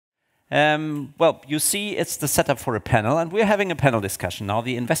Well, you see, it's the setup for a panel, and we're having a panel discussion now,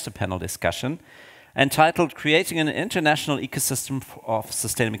 the investor panel discussion, entitled Creating an International Ecosystem of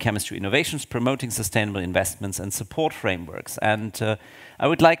Sustainable Chemistry Innovations, Promoting Sustainable Investments and Support Frameworks. And I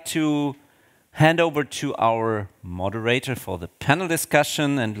would like to hand over to our moderator for the panel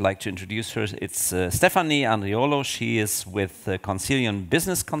discussion and like to introduce her. It's Stephanie Andriolo. She is with Consilium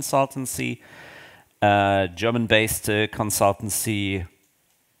Business Consultancy, German-based consultancy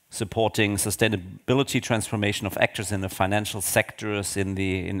supporting sustainability transformation of actors in the financial sectors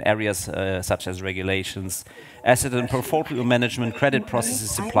in areas such as regulations, asset and portfolio management, credit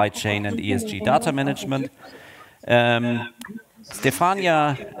processes, supply chain, and ESG data management.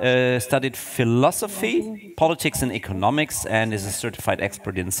 Stefania studied philosophy, politics, and economics, and is a certified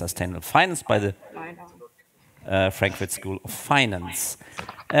expert in sustainable finance by the Frankfurt School of Finance.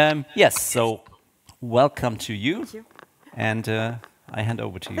 Yes, so welcome to you. And I hand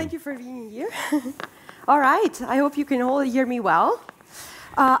over to you. Thank you for being here. All right, I hope you can all hear me well.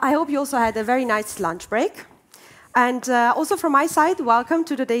 I hope you also had a very nice lunch break. And also from my side, welcome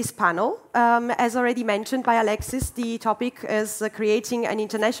to today's panel. As already mentioned by Alexis, the topic is creating an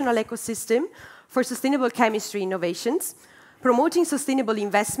international ecosystem for sustainable chemistry innovations, promoting sustainable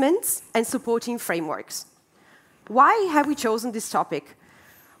investments, and supporting frameworks. Why have we chosen this topic?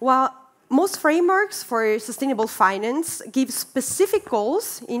 Well, most frameworks for sustainable finance give specific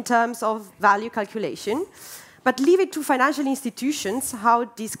goals in terms of value calculation, but leave it to financial institutions how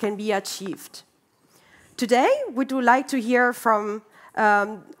this can be achieved. Today, we would like to hear from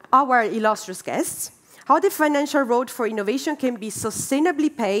our illustrious guests how the financial road for innovation can be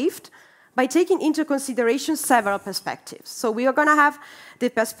sustainably paved by taking into consideration several perspectives. So we are going to have the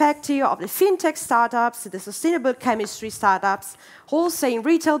perspective of the fintech startups, the sustainable chemistry startups, wholesale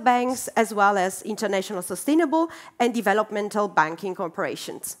retail banks, as well as international sustainable and developmental banking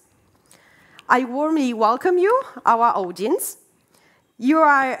corporations. I warmly welcome you, our audience. You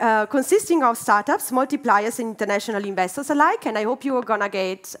are consisting of startups, multipliers, and international investors alike, and I hope you are going to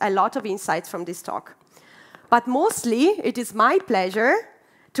get a lot of insights from this talk. But mostly, it is my pleasure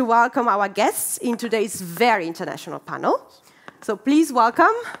to welcome our guests in today's very international panel. So please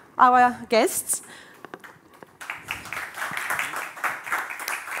welcome our guests.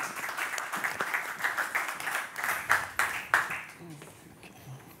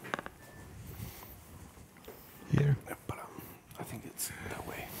 Here. I think it's that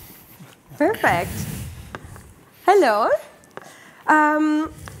way. Perfect. Hello.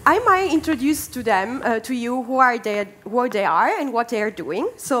 I might introduce to you who they are and what they are doing.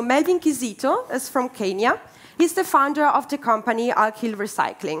 So Melvin Kizito is from Kenya. He's the founder of the company Alkyl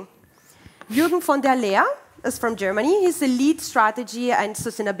Recycling. Jürgen von der Leer is from Germany. He's the lead strategy and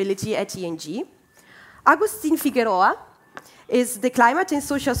sustainability at ING. Agustin Figueroa is the climate and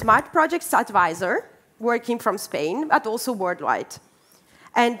social smart projects advisor, working from Spain, but also worldwide.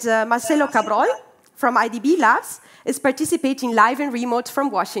 And Marcelo Cabrol from IDB Labs is participating live and remote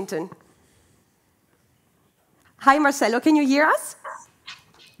from Washington. Hi, Marcelo, can you hear us?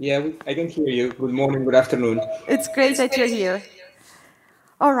 Yeah, I can hear you. Good morning, good afternoon. It's great that you're here.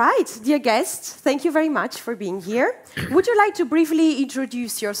 All right, dear guests, thank you very much for being here. Would you like to briefly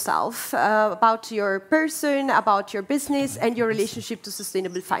introduce yourself about your person, about your business, and your relationship to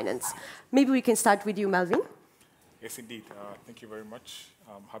sustainable finance? Maybe we can start with you, Melvin. Yes, indeed. Thank you very much.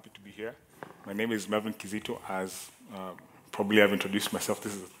 I'm happy to be here. My name is Melvin Kizito. As probably I've introduced myself,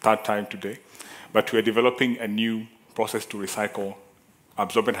 this is the third time today. But we're developing a new process to recycle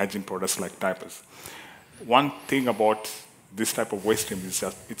absorbent hygiene products like diapers. One thing about this type of waste stream is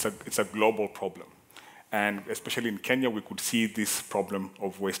that it's a global problem. And especially in Kenya, we could see this problem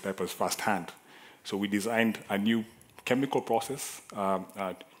of waste diapers firsthand. So we designed a new chemical process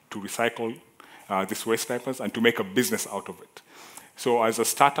to recycle these waste diapers and to make a business out of it. So as a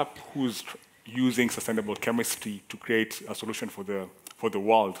startup who's using sustainable chemistry to create a solution for the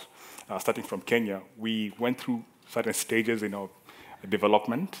world, starting from Kenya, we went through certain stages in our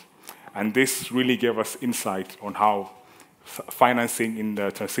development, and this really gave us insight on how financing in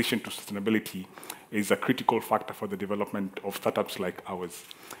the transition to sustainability is a critical factor for the development of startups like ours.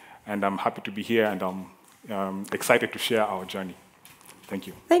 And I'm happy to be here, and I'm excited to share our journey. Thank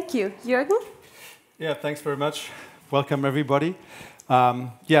you. Thank you. Jürgen? Yeah, thanks very much. Welcome, everybody.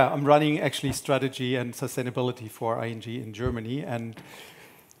 Yeah, I'm running actually strategy and sustainability for ING in Germany, and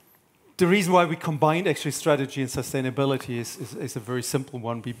the reason why we combined actually strategy and sustainability is a very simple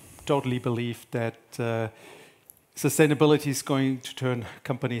one. We totally believe that sustainability is going to turn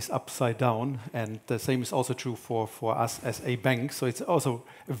companies upside down, and the same is also true for us as a bank. So it's also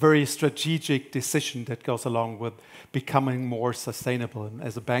a very strategic decision that goes along with becoming more sustainable. And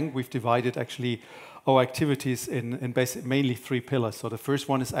as a bank, we've divided actually our activities in mainly 3 pillars. So the first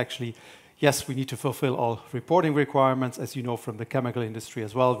one is actually, yes, we need to fulfill all reporting requirements, as you know, from the chemical industry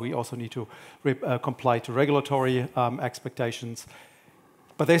as well. We also need to comply to regulatory expectations.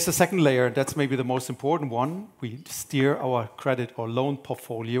 But there's a second layer, and that's maybe the most important one. We steer our credit or loan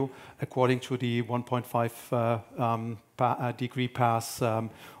portfolio according to the 1.5 degree path,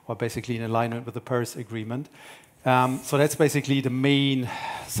 or basically in alignment with the Paris Agreement. So that's basically the main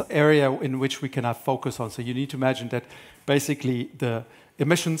area in which we can have focus on. So you need to imagine that basically the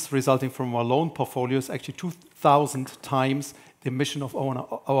emissions resulting from our loan portfolio is actually 2,000 times the emission of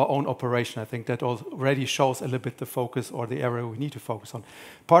our own operation. I think that already shows a little bit the focus or the area we need to focus on.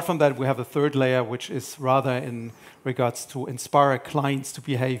 Apart from that, we have a third layer, which is rather in regards to inspire clients to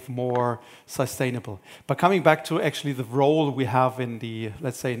behave more sustainable. But coming back to actually the role we have in the,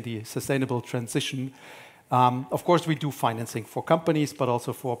 let's say, in the sustainable transition, of course, we do financing for companies, but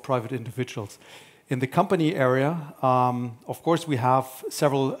also for private individuals. In the company area, of course, we have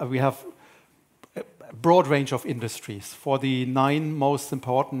a broad range of industries. For the 9 most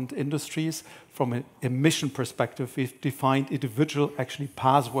important industries, from an emission perspective, we've defined individual actually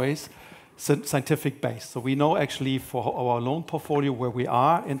pathways, scientific base. So we know actually for our loan portfolio where we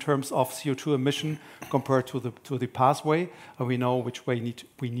are in terms of CO2 emission compared to the pathway, and we know which way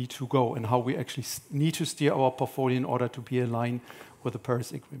we need to go and how we actually need to steer our portfolio in order to be in line with the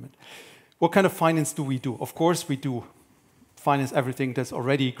Paris Agreement. What kind of finance do we do? Of course, we do finance everything that's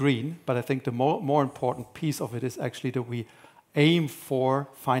already green, but I think the more important piece of it is actually that we aim for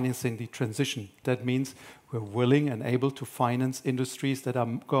financing the transition. That means we're willing and able to finance industries that are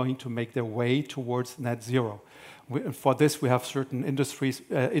going to make their way towards net zero. For this, we have certain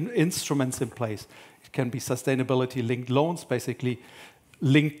instruments in place. It can be sustainability-linked loans, basically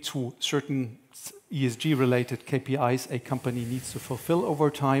linked to certain ESG-related KPIs a company needs to fulfill over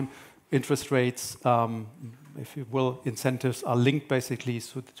time. Interest rates, if you will, incentives are linked basically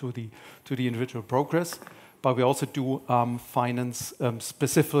to the individual progress. But we also do finance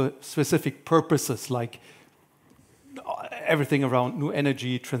specific purposes, like everything around new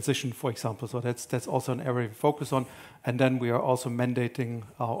energy transition, for example. So that's also an area we focus on. And then we are also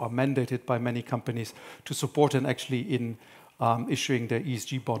mandated by many companies to support and actually in issuing their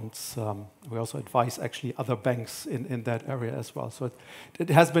ESG bonds. We also advise actually other banks in that area as well. So it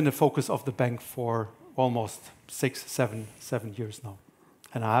has been a focus of the bank for almost 7 years now.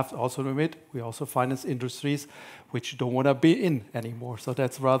 And I have to also admit, we also finance industries which don't want to be in anymore. So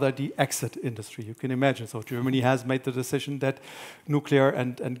that's rather the exit industry, you can imagine. So Germany has made the decision that nuclear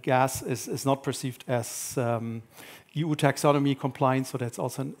and gas is not perceived as EU taxonomy compliant. So that's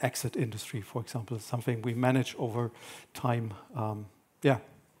also an exit industry, for example, something we manage over time.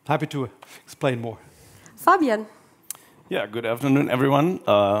 Happy to explain more. Fabian. Yeah, good afternoon, everyone.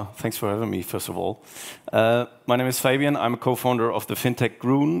 Thanks for having me, first of all. My name is Fabian. I'm a co-founder of the fintech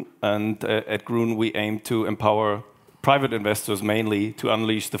Grun, and at Grun we aim to empower private investors mainly to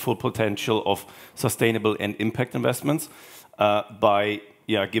unleash the full potential of sustainable and impact investments by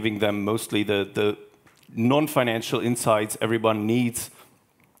giving them mostly the non-financial insights everyone needs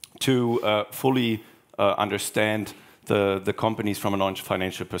to fully understand the companies from a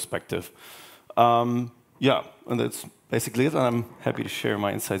non-financial perspective. And that's basically it. I'm happy to share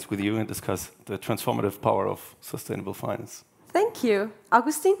my insights with you and discuss the transformative power of sustainable finance. Thank you.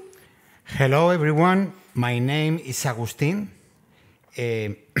 Agustin? Hello, everyone. My name is Agustin.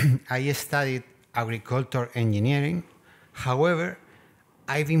 I studied agriculture engineering. However,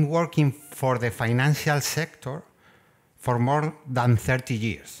 I've been working for the financial sector for more than 30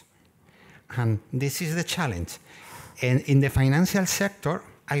 years. And this is the challenge. And in the financial sector,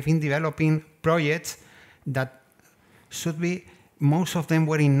 I've been developing projects that should be, most of them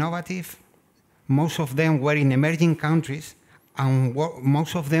were innovative, most of them were in emerging countries, and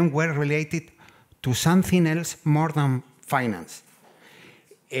most of them were related to something else more than finance.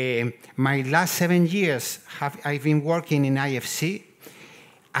 My last 7 years, I've been working in IFC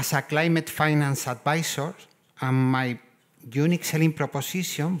as a climate finance advisor, and my unique selling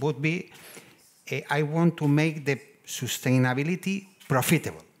proposition would be, I want to make the sustainability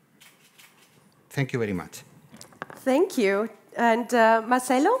profitable. Thank you very much. Thank you. And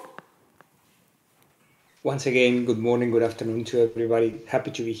Marcelo? Once again, good morning, good afternoon to everybody. Happy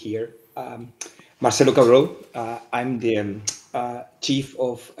to be here. Marcelo Cabral. I'm the Chief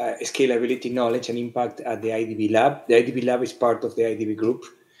of Scalability, Knowledge and Impact at the IDB Lab. The IDB Lab is part of the IDB Group.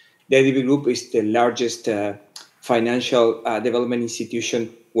 The IDB Group is the largest financial development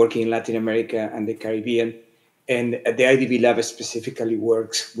institution working in Latin America and the Caribbean. And the IDB Lab specifically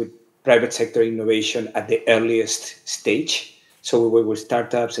works with private sector innovation at the earliest stage. So we work with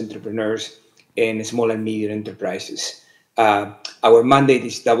startups, entrepreneurs, and small and medium enterprises. Our mandate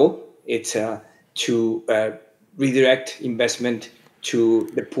is double. It's to redirect investment to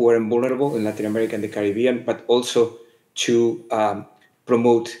the poor and vulnerable in Latin America and the Caribbean, but also to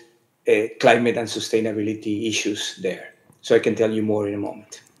promote climate and sustainability issues there. So I can tell you more in a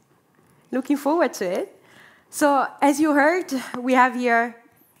moment. Looking forward to it. So, as you heard, we have here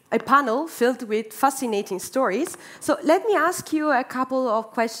a panel filled with fascinating stories. So, let me ask you a couple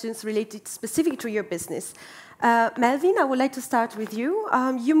of questions related specific to your business. Melvin, I would like to start with you.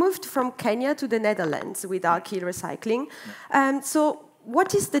 You moved from Kenya to the Netherlands with alkyl recycling. So,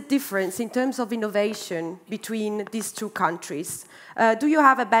 what is the difference in terms of innovation between these two countries? Do you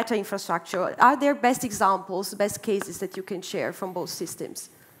have a better infrastructure? Are there best examples, best cases that you can share from both systems?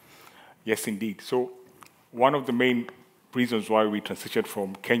 Yes, indeed. So one of the main reasons why we transitioned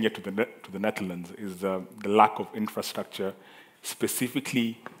from Kenya to the Netherlands is the lack of infrastructure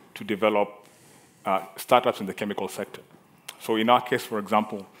specifically to develop startups in the chemical sector. So in our case, for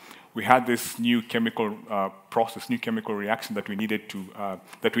example, we had this new chemical process, new chemical reaction that we needed to,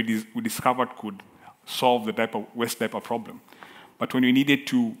 that we discovered could solve the waste diaper problem. But when we needed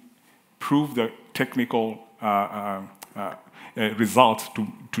to prove the technical results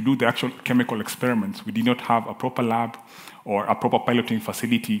to do the actual chemical experiments, we did not have a proper lab or a proper piloting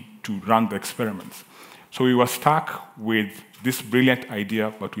facility to run the experiments. So we were stuck with this brilliant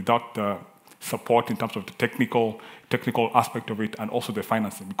idea, but without the support in terms of the technical aspect of it and also the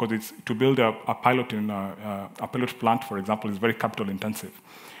financing, because it's to build a pilot in a pilot plant, for example, is very capital intensive.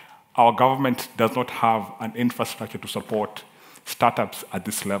 Our government does not have an infrastructure to support startups at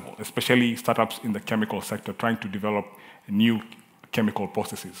this level, especially startups in the chemical sector trying to develop new chemical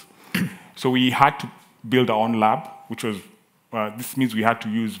processes. So we had to build our own lab, which was, this means we had to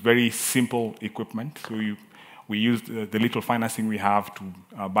use very simple equipment. So we used the little financing we have to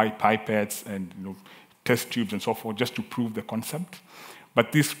buy pipettes and test tubes and so forth just to prove the concept.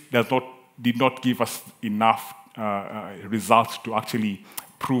 But this did not give us enough results to actually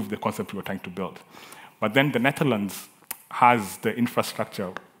prove the concept we were trying to build. But then the Netherlands has the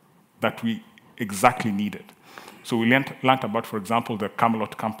infrastructure that we exactly needed. So we learned about, for example, the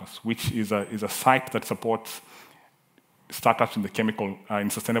Camelot campus, which is a site that supports startups in the chemical, in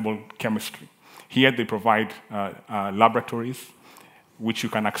sustainable chemistry. Here they provide laboratories which you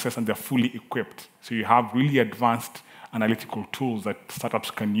can access, and they're fully equipped. So you have really advanced analytical tools that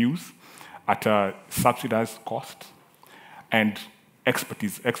startups can use at a subsidized cost, and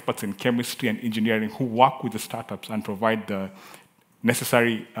experts in chemistry and engineering who work with the startups and provide the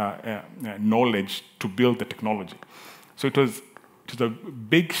necessary knowledge to build the technology. So it was a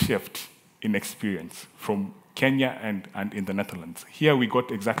big shift in experience from Kenya and in the Netherlands. Here we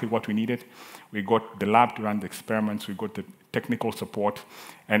got exactly what we needed. We got the lab to run the experiments, we got the technical support,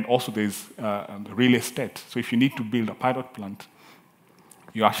 and also there's real estate. So if you need to build a pilot plant,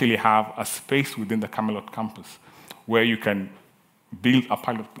 you actually have a space within the Camelot campus where you can build a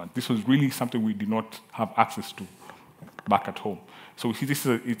pilot plant. This was really something we did not have access to back at home. So we see this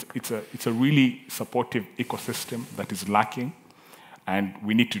it's a really supportive ecosystem that is lacking, and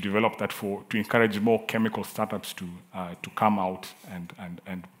we need to develop that to encourage more chemical startups to come out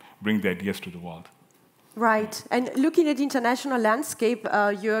and bring their ideas to the world. Right. And looking at the international landscape,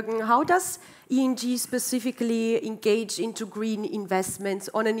 Jürgen, how does ENG specifically engage into green investments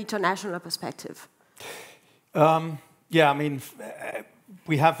on an international perspective? Yeah, I mean,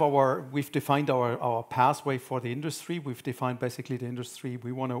 we've defined our pathway for the industry. We've defined basically the industry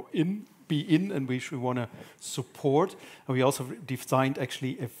we want to be in and which we want to support. And we also designed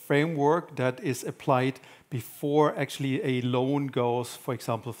actually a framework that is applied before actually a loan goes, for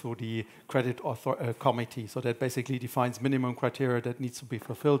example, through the credit committee. So that basically defines minimum criteria that needs to be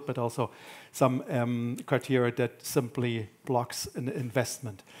fulfilled, but also some criteria that simply blocks an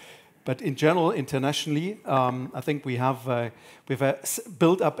investment. But in general, internationally, I think we've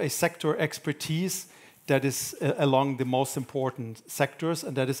built up a sector expertise that is along the most important sectors,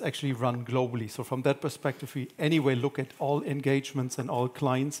 and that is actually run globally. So from that perspective, we anyway look at all engagements and all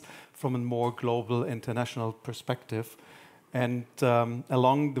clients from a more global, international perspective. And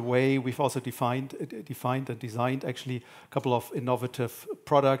along the way, we've also defined and designed actually a couple of innovative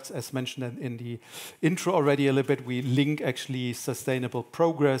products. As mentioned in the intro already a little bit, we link actually sustainable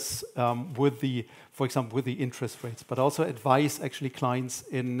progress with the, for example, with the interest rates, but also advise actually clients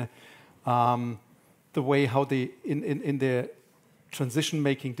in the way how they, in their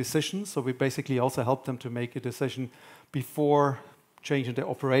transition-making decisions. So we basically also help them to make a decision before changing their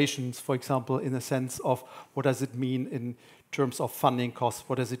operations, for example, in the sense of what does it mean in terms of funding costs,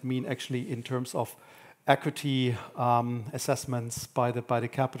 what does it mean actually in terms of equity assessments by the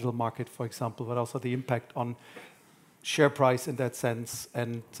capital market, for example, but also the impact on share price in that sense.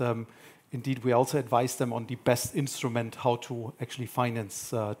 And indeed, we also advise them on the best instrument how to actually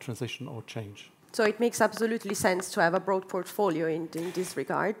finance transition or change. So it makes absolutely sense to have a broad portfolio in this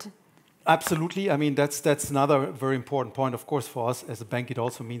regard. Absolutely. I mean, that's another very important point. Of course, for us as a bank, it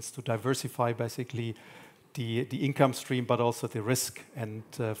also means to diversify basically the income stream, but also the risk. And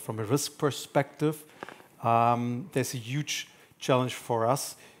from a risk perspective, there's a huge challenge for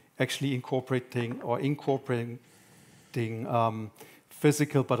us actually incorporating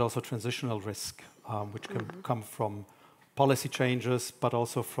physical but also transitional risk, which can come from policy changes, but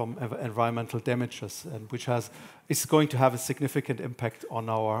also from environmental damages, and which is going to have a significant impact on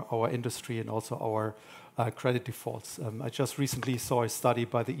our industry and also our credit defaults. I just recently saw a study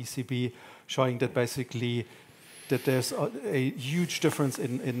by the ECB showing that basically that there's a huge difference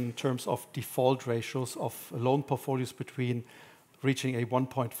in terms of default ratios of loan portfolios between reaching a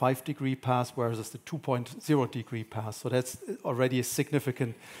 1.5 degree pass versus the 2.0 degree pass. So that's already a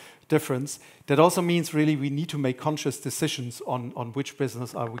significant difference. That also means really we need to make conscious decisions on which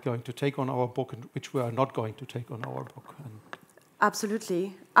business are we going to take on our book and which we are not going to take on our book.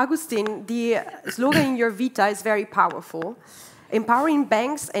 Absolutely. Agustin, the slogan in your Vita is very powerful. Empowering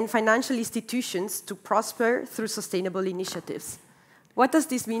banks and financial institutions to prosper through sustainable initiatives. What does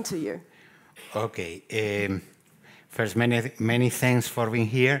this mean to you? Okay. First, many thanks for being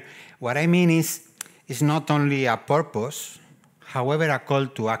here. What I mean is, it's not only a purpose, however, a call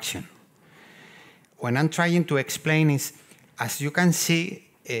to action. When I'm trying to explain is, as you can see,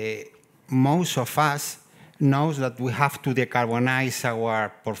 most of us knows that we have to decarbonize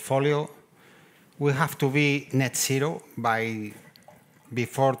our portfolio. We have to be net zero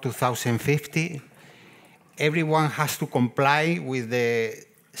before 2050. Everyone has to comply with the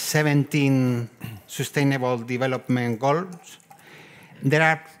 17 Sustainable Development Goals.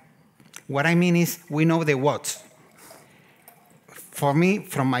 What I mean is, we know the what. For me,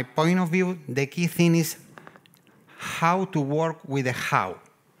 from my point of view, the key thing is how to work with the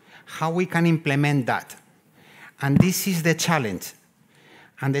how we can implement that. And this is the challenge.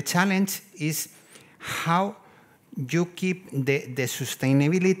 And the challenge is how you keep the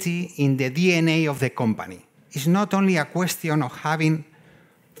sustainability in the DNA of the company. It's not only a question of having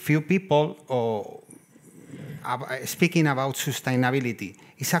few people or speaking about sustainability.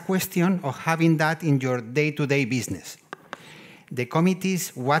 It's a question of having that in your day-to-day business. The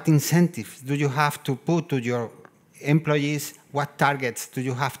committees, what incentives do you have to put to your employees? What targets do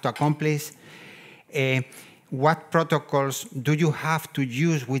you have to accomplish? What protocols do you have to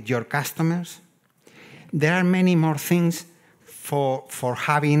use with your customers? There are many more things for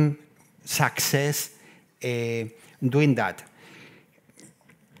having success doing that.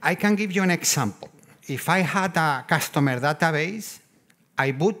 I can give you an example. If I had a customer database,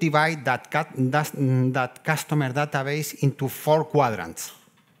 I would divide that customer database into 4 quadrants.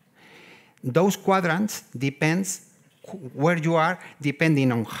 Those quadrants depends where you are,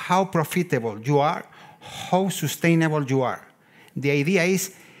 depending on how profitable you are, how sustainable you are. The idea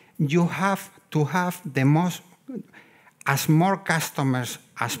is you have to have as more customers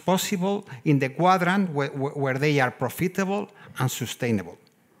as possible in the quadrant where they are profitable and sustainable.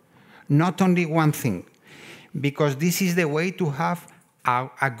 Not only one thing, because this is the way to have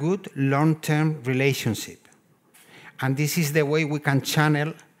a good long-term relationship. And this is the way we can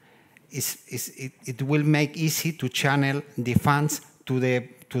channel, it will make easy to channel the funds to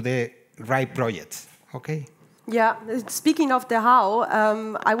the right projects, okay? Yeah, speaking of the how,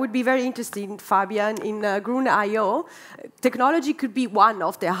 I would be very interested, Fabian, in Groen.io. Technology could be one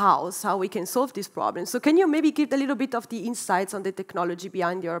of the hows, how we can solve this problem. So can you maybe give a little bit of the insights on the technology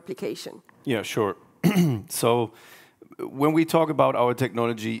behind your application? Yeah, sure. So when we talk about our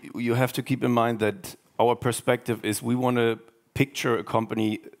technology, you have to keep in mind that our perspective is we want to picture a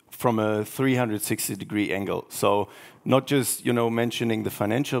company from a 360-degree angle. So not just mentioning the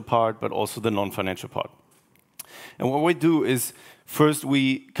financial part, but also the non-financial part. And what we do is, first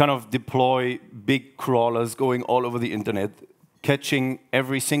we kind of deploy big crawlers going all over the internet, catching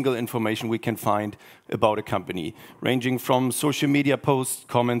every single information we can find about a company, ranging from social media posts,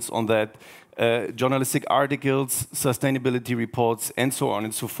 comments on that, journalistic articles, sustainability reports, and so on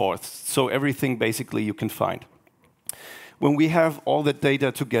and so forth. So everything basically you can find. When we have all that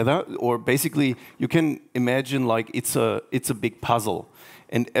data together, or basically you can imagine like it's a big puzzle,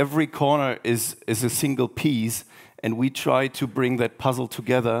 and every corner is a single piece, and we try to bring that puzzle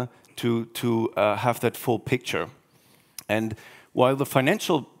together to have that full picture. And while the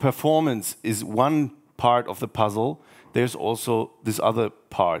financial performance is one part of the puzzle, there's also this other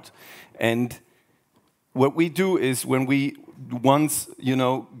part. And what we do is when we once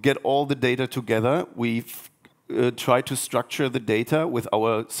get all the data together, we try to structure the data with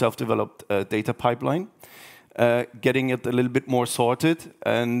our self-developed data pipeline, getting it a little bit more sorted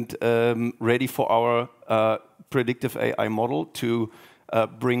and ready for our predictive AI model to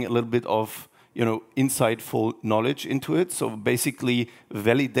bring a little bit of insightful knowledge into it. So basically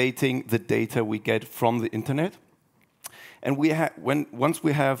validating the data we get from the internet. And once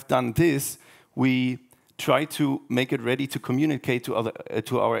we have done this, we try to make it ready to communicate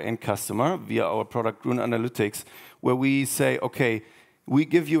to our end customer via our product Grun Analytics, where we say, okay, we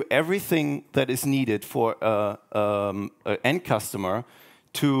give you everything that is needed for an end customer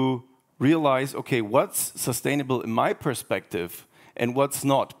to realize, okay, what's sustainable in my perspective and what's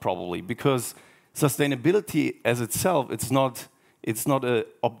not, probably, because sustainability as itself, it's not an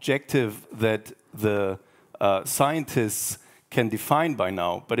objective that the scientists can define by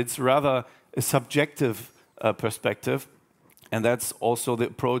now, but it's rather a subjective perspective, and that's also the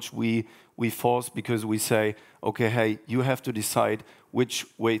approach we force, because we say, okay, hey, you have to decide which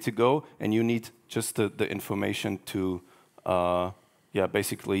way to go, and you need just the information to,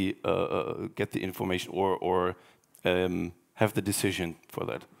 basically get the information or have the decision for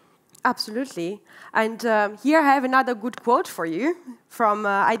that. Absolutely. And here I have another good quote for you from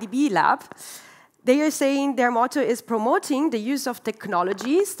IDB Lab. They are saying their motto is promoting the use of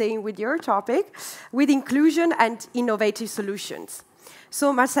technology, staying with your topic, with inclusion and innovative solutions.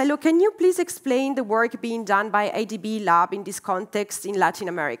 So Marcelo, can you please explain the work being done by IDB Lab in this context in Latin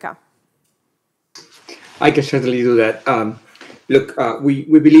America? I can certainly do that. Look,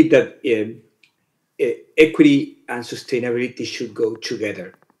 we believe that equity and sustainability should go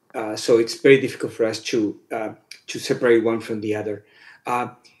together. So it's very difficult for us to separate one from the other.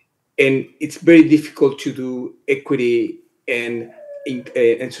 And it's very difficult to do equity and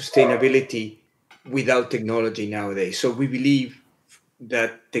sustainability without technology nowadays. So we believe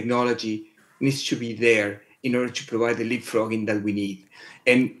that technology needs to be there in order to provide the leapfrogging that we need.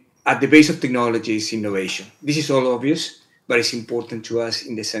 And at the base of technology is innovation. This is all obvious, but it's important to us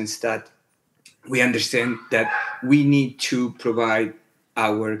in the sense that we understand that we need to provide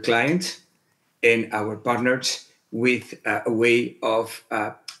our clients and our partners with a way of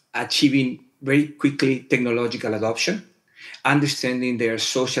achieving very quickly technological adoption, understanding their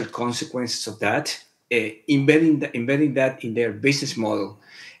social consequences of that, embedding that in their business model,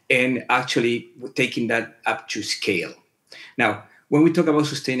 and actually taking that up to scale. Now, when we talk about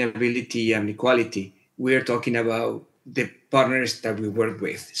sustainability and equality, we are talking about the partners that we work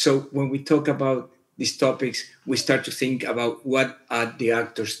with. So when we talk about these topics, we start to think about what are the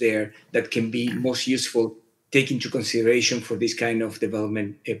actors there that can be most useful, take into consideration for this kind of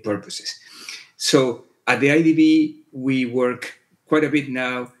development purposes. So at the IDB, we work quite a bit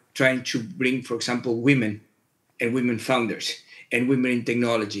now trying to bring, for example, women and women founders and women in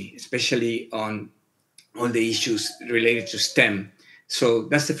technology, especially on all the issues related to STEM. So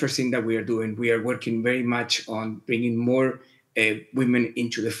that's the first thing that we are doing. We are working very much on bringing more women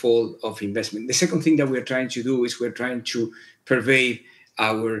into the fold of investment. The second thing that we're trying to do is we're trying to pervade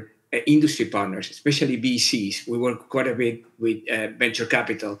our industry partners, especially VCs. We work quite a bit with venture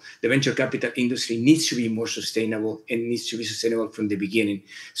capital. The venture capital industry needs to be more sustainable and needs to be sustainable from the beginning.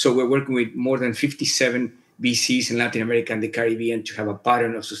 So we're working with more than 57 VCs in Latin America and the Caribbean to have a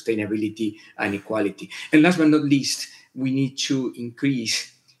pattern of sustainability and equality. And last but not least, we need to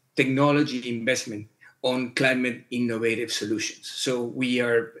increase technology investment on climate innovative solutions. So we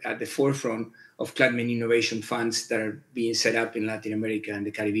are at the forefront of climate innovation funds that are being set up in Latin America and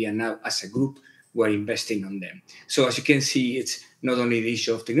the Caribbean now. As a group, we're investing on them. So as you can see, it's not only the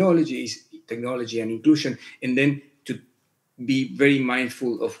issue of technology, it's technology and inclusion, and then to be very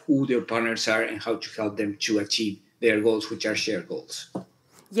mindful of who their partners are and how to help them to achieve their goals, which are shared goals.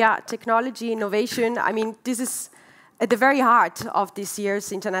 Yeah, technology, innovation, I mean, this is at the very heart of this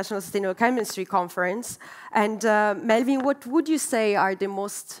year's International Sustainable Chemistry Conference. And Melvin, what would you say are the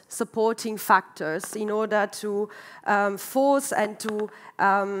most supporting factors in order to force and to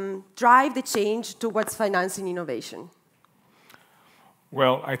drive the change towards financing innovation?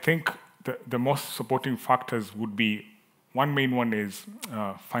 Well, I think the most supporting factors would be, one main one is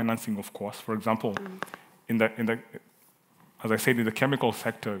financing, of course. For example, as I said, in the chemical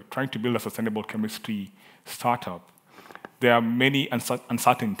sector, trying to build a sustainable chemistry startup, there are many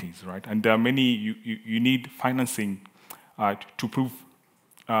uncertainties, right? And there are many, you need financing to prove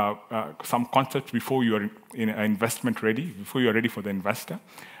some concepts before you are in investment ready, before you are ready for the investor.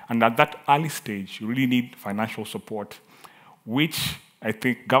 And at that early stage, you really need financial support, which I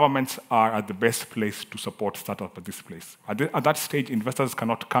think governments are at the best place to support startups at this place. At that stage, investors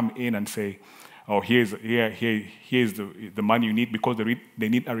cannot come in and say, oh, here's the money you need, because they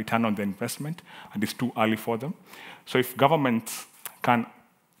need a return on the investment, and it's too early for them. So if governments can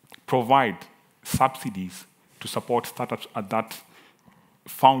provide subsidies to support startups at that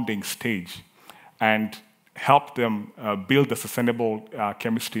founding stage and help them build the sustainable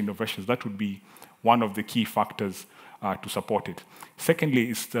chemistry innovations, that would be one of the key factors to support it. Secondly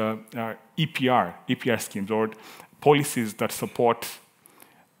is the EPR schemes, or policies that support,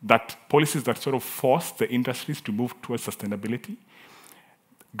 policies that sort of force the industries to move towards sustainability.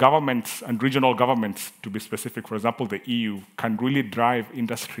 Governments and regional governments, to be specific, for example, the EU, can really drive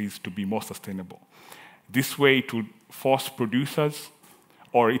industries to be more sustainable. This way, it will force producers,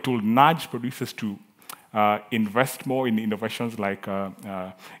 or it will nudge producers to invest more in innovations like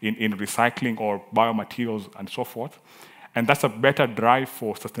in recycling or biomaterials and so forth. And that's a better drive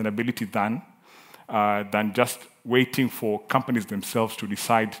for sustainability than just waiting for companies themselves to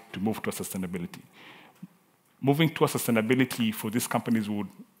decide to move to sustainability. Moving to sustainability for these companies would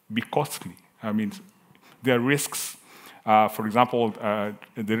be costly. I mean, there are risks. For example,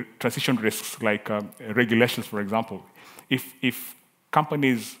 the transition risks, like regulations, for example. If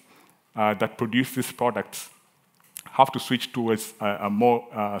companies that produce these products have to switch towards a more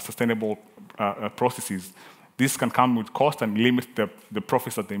sustainable processes, this can come with cost and limit the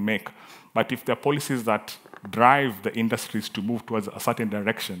profits that they make. But if there are policies that drive the industries to move towards a certain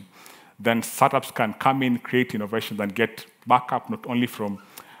direction, then startups can come in, create innovations, and get backup not only from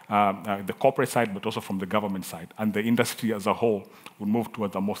the corporate side, but also from the government side. And the industry as a whole will move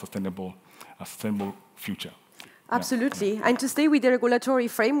towards a more sustainable future. Absolutely. Yeah. And to stay with the regulatory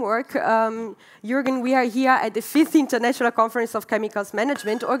framework, Jürgen, we are here at the 5th International Conference of Chemicals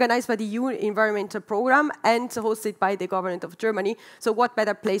Management, organized by the EU Environmental Programme and hosted by the government of Germany. So what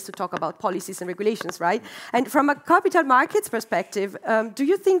better place to talk about policies and regulations, right? And from a capital markets perspective, do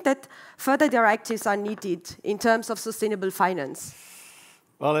you think that further directives are needed in terms of sustainable finance?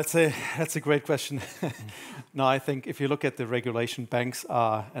 Well, that's a great question. No, I think if you look at the regulation banks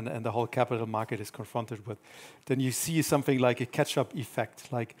are and the whole capital market is confronted with, then you see something like a catch-up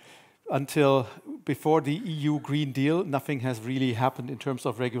effect. Like until before the EU Green Deal, nothing has really happened in terms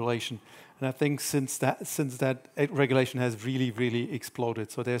of regulation. And I think since that regulation has really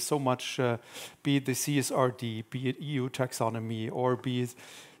exploded. So there's so much, be it the CSRD, be it EU taxonomy, or be it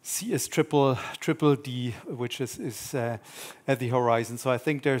CS triple D, which is at the horizon. So I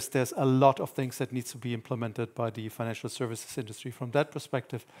think there's a lot of things that needs to be implemented by the financial services industry. From that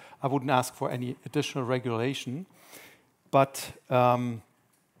perspective, I wouldn't ask for any additional regulation. But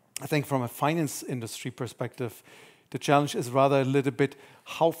I think from a finance industry perspective, the challenge is rather a little bit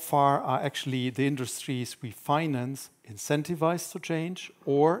how far are actually the industries we finance incentivized to change,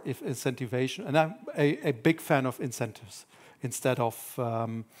 or if incentivation, and I'm a big fan of incentives instead of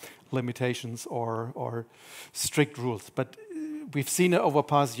limitations or strict rules. But we've seen over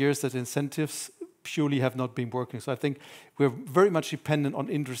past years that incentives purely have not been working. So I think we're very much dependent on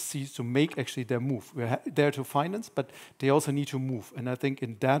industries to make actually their move. We're there to finance, but they also need to move. And I think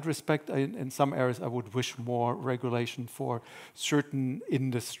in that respect, in some areas, I would wish more regulation for certain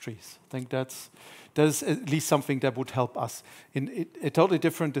industries. I think that is at least something that would help us. In a totally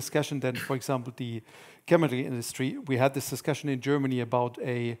different discussion than, for example, the chemical industry. We had this discussion in Germany about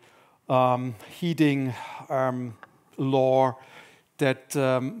a heating law that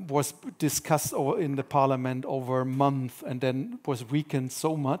was discussed in the parliament over a month and then was weakened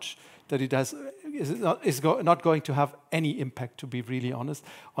so much that it is not going to have any impact, to be really honest.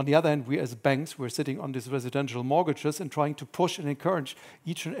 On the other hand, we as banks, we're sitting on these residential mortgages and trying to push and encourage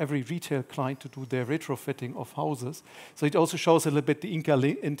each and every retail client to do their retrofitting of houses. So it also shows a little bit the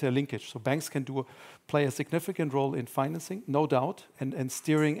interlinkage. So banks can play a significant role in financing, no doubt, and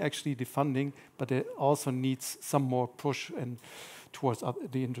steering actually the funding, but it also needs some more push towards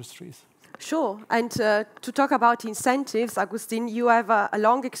the industries. Sure. And to talk about incentives, Agustin, you have a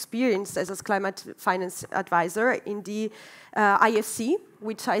long experience as a climate finance advisor in the IFC,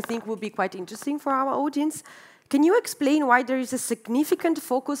 which I think will be quite interesting for our audience. Can you explain why there is a significant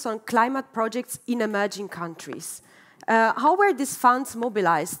focus on climate projects in emerging countries? How were these funds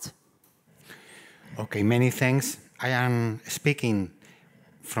mobilized? Okay, many thanks. I am speaking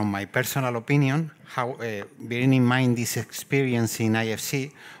from my personal opinion, bearing in mind this experience in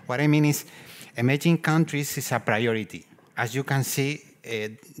IFC, what I mean is emerging countries is a priority. As you can see,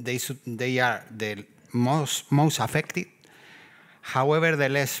 they are the most affected. however, the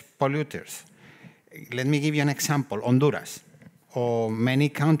less polluters. Let me give you an example, Honduras, or many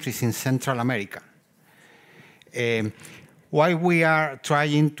countries in Central America. Why we are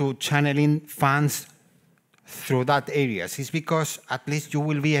trying to channel in funds through that areas is because at least you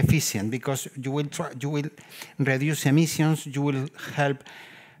will be efficient, because you will reduce emissions, you will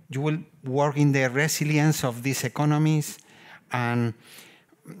work in the resilience of these economies, and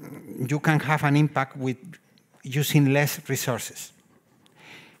you can have an impact with using less resources.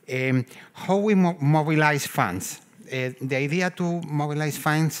 How we mobilize funds? The idea to mobilize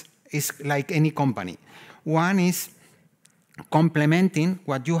funds is like any company. One is complementing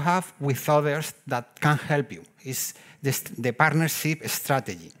what you have with others that can help you. It's the partnership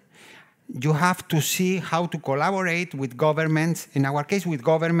strategy. You have to see how to collaborate with governments, in our case with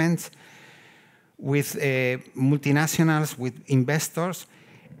governments, with multinationals, with investors,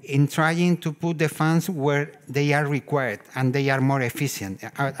 in trying to put the funds where they are required and they are more efficient.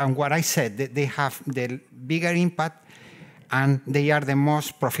 And what I said, they have the bigger impact and they are the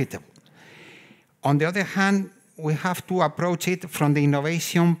most profitable. On the other hand, we have to approach it from the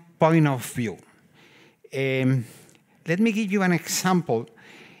innovation point of view. Let me give you an example.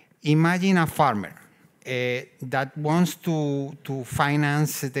 Imagine a farmer that wants to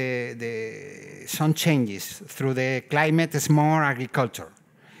finance some changes through the climate-smart agriculture.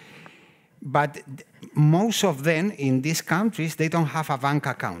 But most of them in these countries, they don't have a bank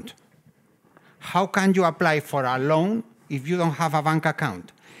account. How can you apply for a loan if you don't have a bank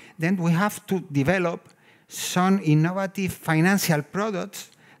account? Then we have to develop some innovative financial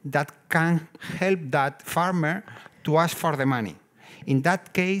products that can help that farmer to ask for the money. In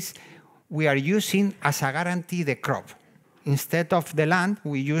that case, we are using as a guarantee the crop. Instead of the land,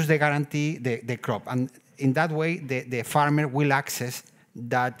 we use the guarantee the crop. And in that way, the farmer will access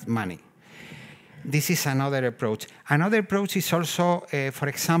that money. This is another approach. Another approach is also, for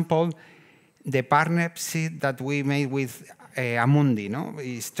example, the partnership that we made with Amundi, no?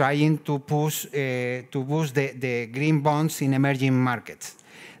 Is trying to boost the green bonds in emerging markets.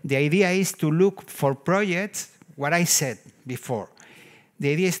 The idea is to look for projects, what I said before.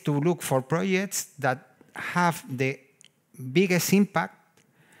 The idea is to look for projects that have the biggest impact,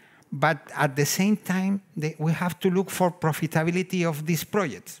 but at the same time, we have to look for profitability of these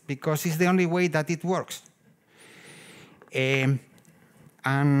projects because it's the only way that it works. And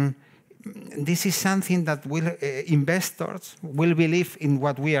this is something that investors will believe in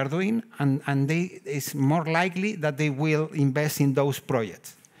what we are doing, and it's more likely that they will invest in those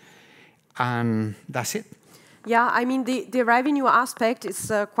projects. And that's it. Yeah, I mean, the revenue aspect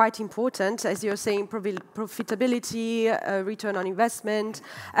is quite important, as you're saying, profitability, return on investment.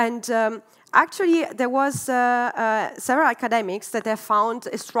 And actually, there was several academics that have found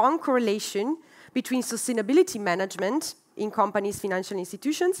a strong correlation between sustainability management in companies, financial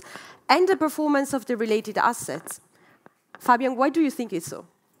institutions, and the performance of the related assets. Fabian, why do you think it's so?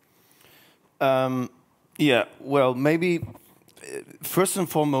 Yeah, well, maybe first and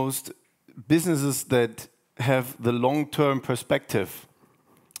foremost, businesses that have the long-term perspective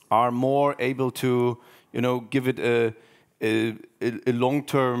are more able to, give it a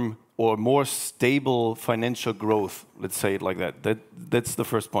long-term or more stable financial growth. Let's say it like that. That's the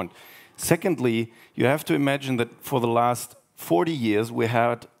first point. Secondly, you have to imagine that for the last 40 years we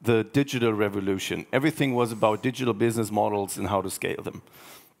had the digital revolution. Everything was about digital business models and how to scale them.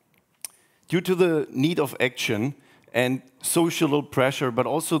 Due to the need of action and social pressure, but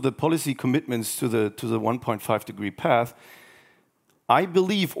also the policy commitments to the 1.5 degree path, I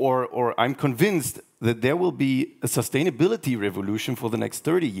believe, or I'm convinced, that there will be a sustainability revolution for the next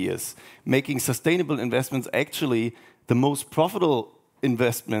 30 years, making sustainable investments actually the most profitable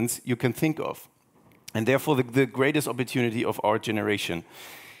investments you can think of, and therefore the greatest opportunity of our generation.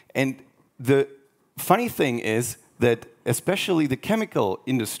 And the funny thing is that especially the chemical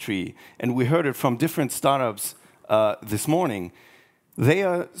industry, and we heard it from different startups this morning, they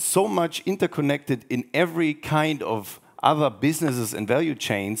are so much interconnected in every kind of other businesses and value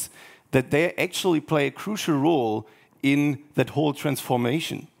chains that they actually play a crucial role in that whole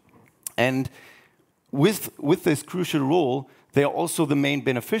transformation. And with this crucial role, they are also the main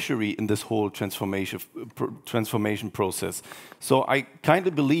beneficiary in this whole transformation process. So I kind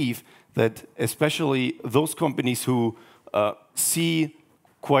of believe that especially those companies who see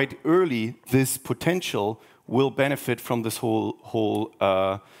quite early this potential will benefit from this whole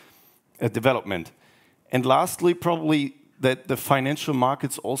development. And lastly, probably that the financial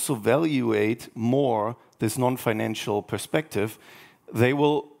markets also evaluate more this non-financial perspective. They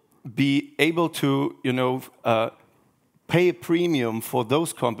will be able to, pay a premium for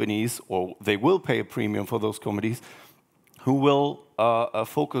those companies, or they will pay a premium for those companies who will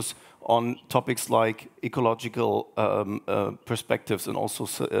focus on topics like ecological perspectives and also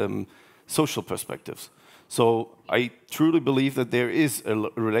social perspectives. So I truly believe that there is a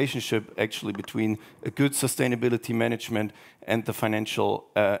relationship actually between a good sustainability management and the financial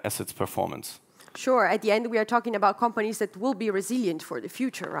assets performance. Sure. At the end, we are talking about companies that will be resilient for the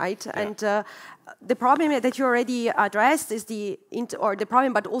future, right? Yeah. And the problem that you already addressed is the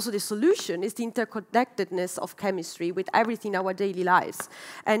problem, but also the solution is the interconnectedness of chemistry with everything in our daily lives.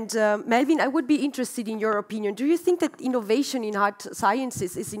 And Melvin, I would be interested in your opinion. Do you think that innovation in hard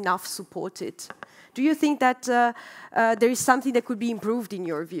sciences is enough supported? Do you think that there is something that could be improved in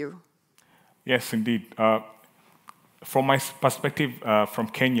your view? Yes, indeed. From my perspective, from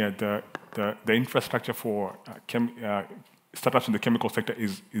Kenya, the infrastructure for startups in the chemical sector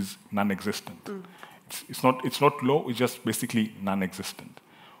is non-existent. Mm. It's not low. It's just basically non-existent.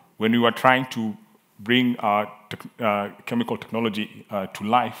 When we are trying to bring chemical technology to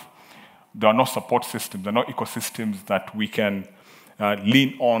life, there are no support systems. There are no ecosystems that we can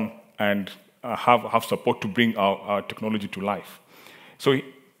lean on and have support to bring our technology to life. So,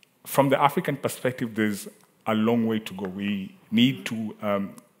 from the African perspective, there's a long way to go. We need to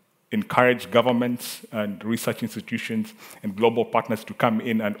encourage governments and research institutions and global partners to come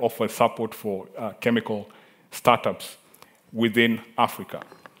in and offer support for chemical startups within Africa.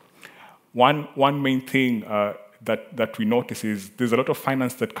 One main thing that we notice is there's a lot of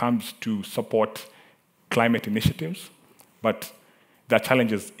finance that comes to support climate initiatives, but there are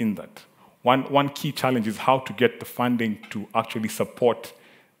challenges in that. One key challenge is how to get the funding to actually support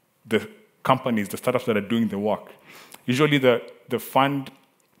the companies, the startups that are doing the work. Usually the fund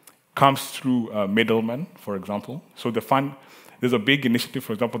comes through middlemen, for example. So there's a big initiative,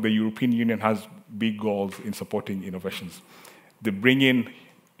 for example, the European Union has big goals in supporting innovations. They bring in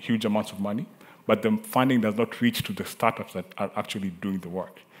huge amounts of money, but the funding does not reach to the startups that are actually doing the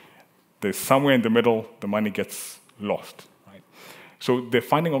work. There's somewhere in the middle, the money gets lost. Right? So the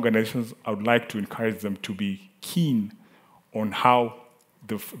funding organizations, I would like to encourage them to be keen on how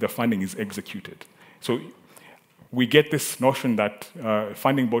the funding is executed. So we get this notion that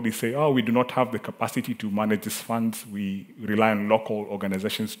funding bodies say, oh, we do not have the capacity to manage these funds. We rely on local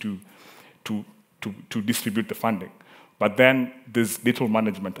organizations to distribute the funding. But then there's little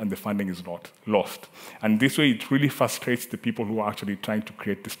management and the funding is not lost. And this way, it really frustrates the people who are actually trying to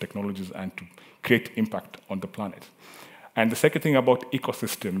create these technologies and to create impact on the planet. And the second thing about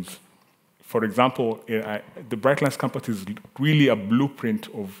ecosystems, for example, the Brightlands campus is really a blueprint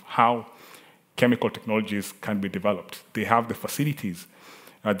of how chemical technologies can be developed. They have the facilities.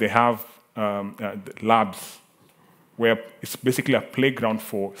 They have the labs where it's basically a playground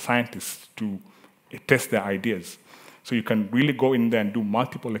for scientists to test their ideas. So you can really go in there and do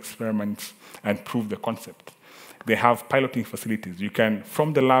multiple experiments and prove the concept. They have piloting facilities.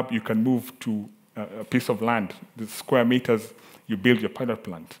 From the lab, you can move to a piece of land, the square meters, you build your pilot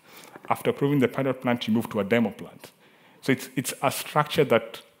plant. After proving the pilot plant, you move to a demo plant. So it's a structure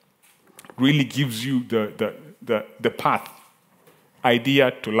that really gives you the path,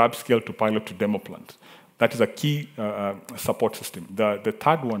 idea to lab scale to pilot to demo plant. That is a key support system. The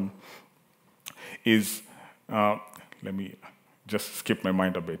third one is, let me just skip my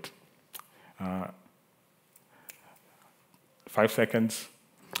mind a bit. 5 seconds.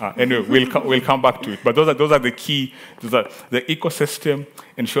 Anyway, we'll come back to it. But those are the key. Those are the ecosystem,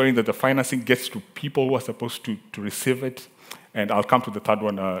 ensuring that the financing gets to people who are supposed to receive it. And I'll come to the third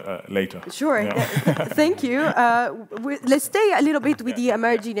one later. Sure. Yeah. Thank you. Let's stay a little bit with the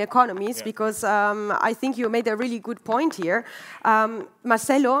emerging economies, because I think you made a really good point here.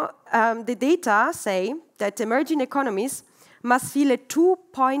 Marcelo, the data say that emerging economies must fill a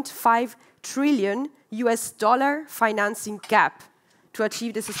 $2.5 trillion financing gap to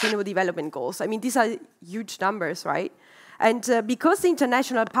achieve the Sustainable Development Goals. I mean, these are huge numbers, right? And because the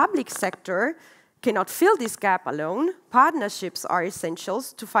international public sector cannot fill this gap alone, partnerships are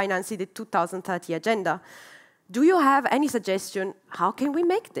essentials to finance the 2030 agenda. Do you have any suggestion, how can we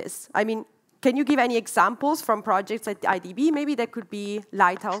make this? I mean, can you give any examples from projects at the IDB? Maybe there could be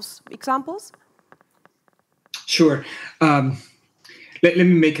lighthouse examples? Sure. Let me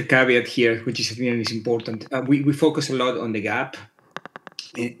make a caveat here, which is important. We focus a lot on the gap.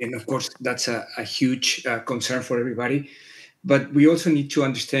 And of course, that's a huge concern for everybody. But we also need to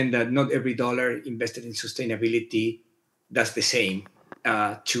understand that not every dollar invested in sustainability does the same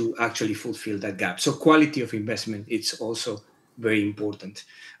to actually fulfill that gap. So quality of investment is also very important.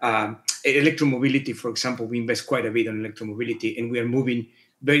 Electromobility, for example, we invest quite a bit on electromobility, and we are moving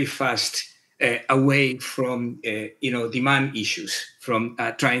very fast away from demand issues, from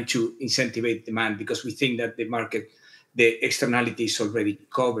trying to incentivize demand, because we think that the market the externality is already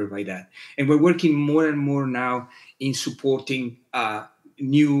covered by that. And we're working more and more now in supporting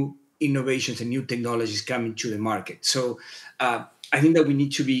new innovations and new technologies coming to the market. So I think that we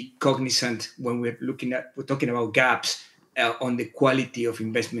need to be cognizant when we're talking about gaps on the quality of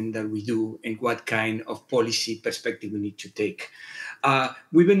investment that we do and what kind of policy perspective we need to take.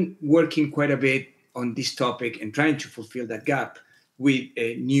 We've been working quite a bit on this topic and trying to fulfill that gap with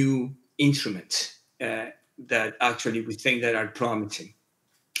new instruments that actually we think that are promising.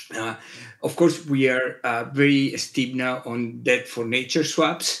 Of course, we are very steep now on debt for nature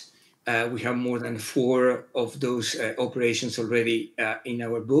swaps. We have more than 4 of those operations already in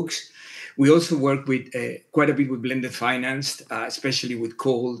our books. We also work with quite a bit with blended finance, especially with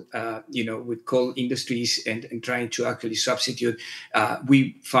coal, with coal industries and trying to actually substitute.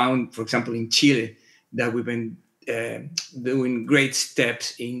 We found, for example, in Chile, that we've been doing great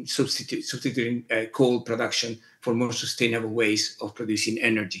steps in substituting coal production for more sustainable ways of producing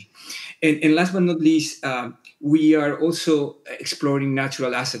energy. And last but not least, we are also exploring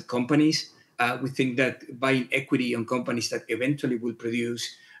natural asset companies. We think that buying equity on companies that eventually will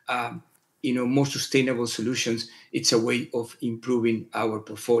produce more sustainable solutions, it's a way of improving our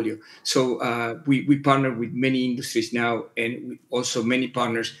portfolio. So we partner with many industries now, and also many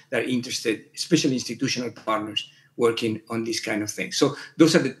partners that are interested, especially institutional partners, working on these kind of things. So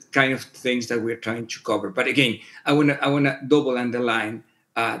those are the kind of things that we're trying to cover. But again, I wanna double underline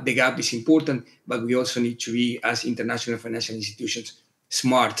the gap is important, but we also need to be, as international financial institutions,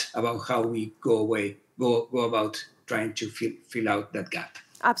 smart about how we go about trying to fill out that gap.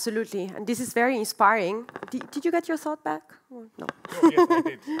 Absolutely, and this is very inspiring. Did you get your thought back? Or no. Oh, yes, I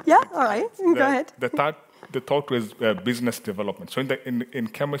did. Yeah, all right, go ahead. The thought was business development. So in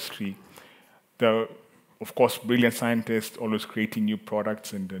chemistry, of course, brilliant scientists always creating new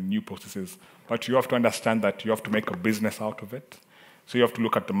products and new processes, but you have to understand that you have to make a business out of it. So you have to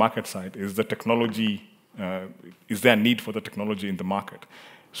look at the market side. Is the technology, is there a need for the technology in the market?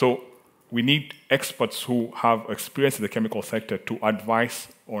 So we need experts who have experience in the chemical sector to advise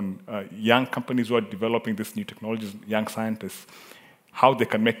on young companies who are developing these new technologies, young scientists, how they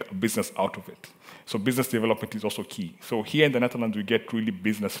can make a business out of it. So business development is also key. So here in the Netherlands, we get really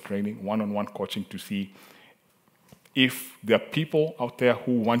business training, one-on-one coaching to see if there are people out there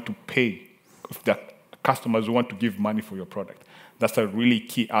who want to pay, if there are customers who want to give money for your product. That's a really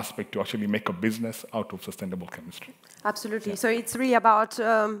key aspect to actually make a business out of sustainable chemistry. Absolutely. Yeah. So it's really about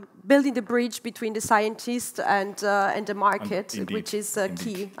building the bridge between the scientist and the market, which is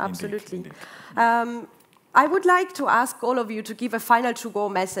key. Absolutely. Indeed. I would like to ask all of you to give a final to-go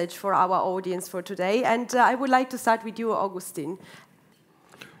message for our audience for today. And I would like to start with you, Augustin.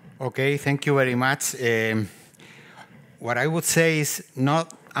 Okay, thank you very much. What I would say is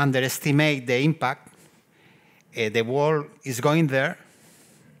not underestimate the impact. The world is going there.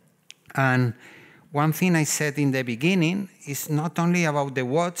 And one thing I said in the beginning is not only about the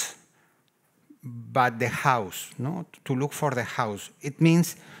what, but the house, no? To look for the house. It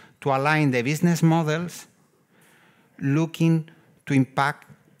means to align the business models looking to impact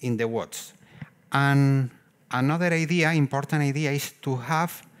in the what's. And another idea, important idea, is to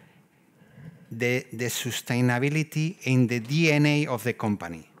have the sustainability in the DNA of the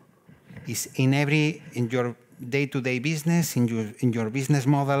company. It's in your day-to-day business, in your business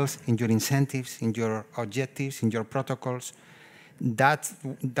models, in your incentives, in your objectives, in your protocols. That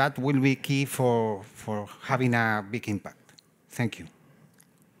will be key for having a big impact. Thank you.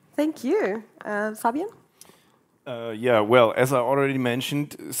 Thank you. Fabian? Yeah, well, as I already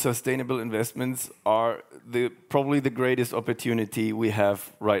mentioned, sustainable investments are probably the greatest opportunity we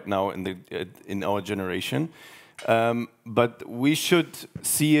have right now in our generation. But we should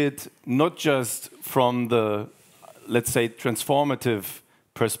see it not just from the, let's say, transformative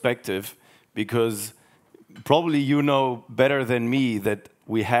perspective, because probably you know better than me that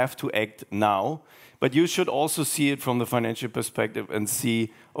we have to act now, but you should also see it from the financial perspective and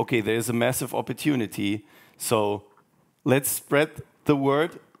see, okay, there's a massive opportunity, so let's spread the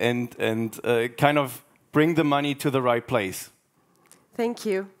word and kind of bring the money to the right place. Thank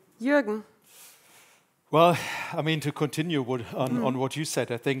you. Jürgen? Well, I mean, to continue on what you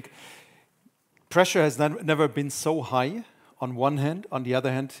said, I think pressure has never been so high on one hand. On the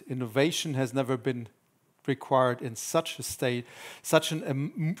other hand, innovation has never been required in such a state, such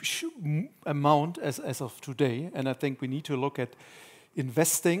an amount as of today. And I think we need to look at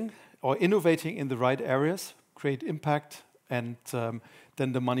investing or innovating in the right areas, create impact, and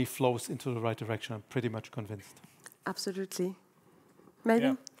then the money flows into the right direction. I'm pretty much convinced. Absolutely. Maybe?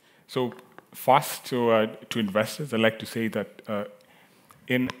 Yeah. So first to investors, I'd like to say that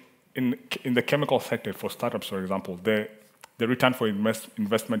in in the chemical sector, for startups, for example, the return for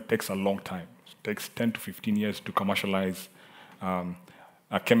investment takes a long time. It takes 10 to 15 years to commercialize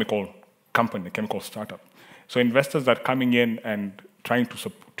a chemical company, a chemical startup. So investors that are coming in and trying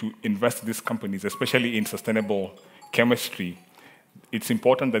to invest in these companies, especially in sustainable chemistry, it's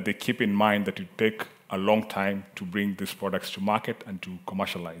important that they keep in mind that it take a long time to bring these products to market and to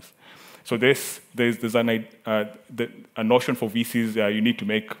commercialize. So there's a notion for VCs, you need to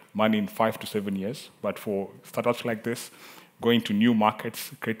make money in 5 to 7 years. But for startups like this, going to new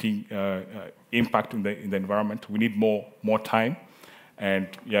markets, creating impact in the environment, we need more time. And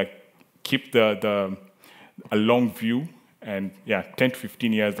keep a long view. And 10 to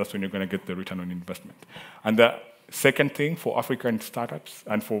 15 years, that's when you're going to get the return on investment. And the second thing for African startups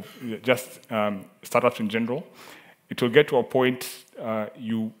and for just startups in general, it will get to a point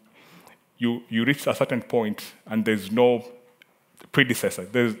you reach a certain point and there's no predecessor.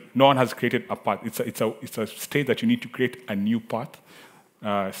 No one has created a path. It's a state that you need to create a new path.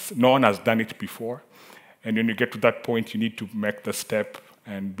 No one has done it before. And when you get to that point, you need to make the step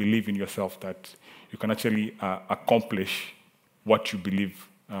and believe in yourself that you can actually accomplish what you believe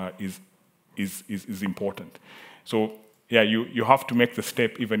is important. So you have to make the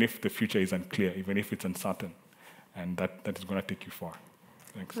step even if the future is unclear, even if it's uncertain. And that is going to take you far.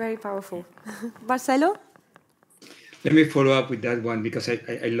 Thanks. Very powerful. Marcelo? Let me follow up with that one because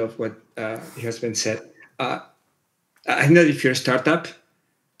I love what has been said. I know if you're a startup,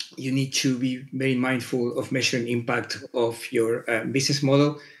 you need to be very mindful of measuring impact of your business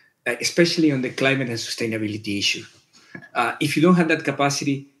model, especially on the climate and sustainability issue. If you don't have that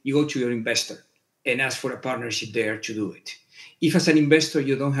capacity, you go to your investor and ask for a partnership there to do it. If as an investor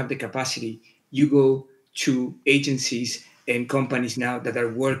you don't have the capacity, you go to agencies and companies now that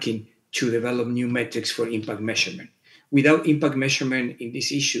are working to develop new metrics for impact measurement. Without impact measurement in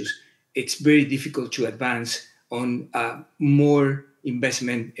these issues, it's very difficult to advance on more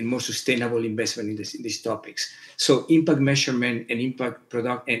investment and more sustainable investment in these topics. So impact measurement and impact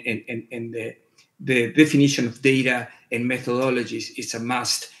product and the definition of data and methodologies is a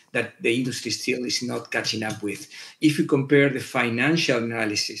must that the industry still is not catching up with. If you compare the financial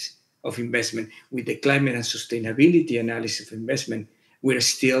analysis of investment with the climate and sustainability analysis of investment, we're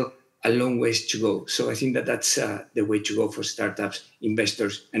still a long ways to go. So I think that that's the way to go for startups,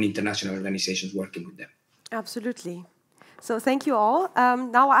 investors, and international organizations working with them. Absolutely. So thank you all.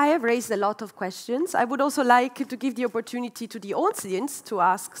 Now I have raised a lot of questions. I would also like to give the opportunity to the audience to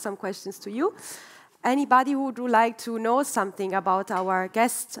ask some questions to you. Anybody who would like to know something about our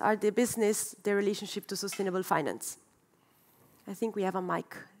guests, the business, their relationship to sustainable finance? I think we have a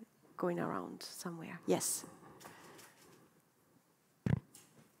mic going around somewhere. Yes.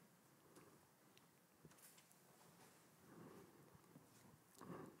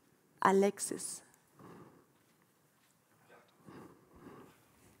 Alexis.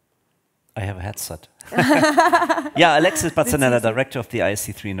 I have a headset. Alexis Bazzanella, Director of the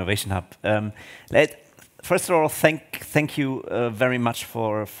ISC3 Innovation Hub. First of all, thank you very much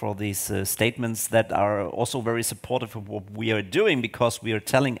for these statements that are also very supportive of what we are doing, because we are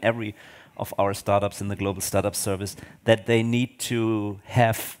telling every of our startups in the Global Startup Service that they need to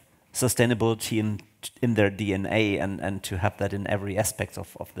have sustainability in their DNA and to have that in every aspect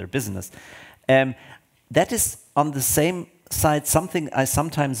of their business. That is, on the same side, something I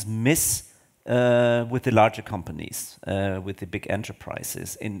sometimes miss with the larger companies, with the big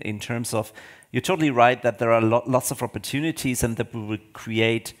enterprises, in terms of, you're totally right that there are lots of opportunities and that we will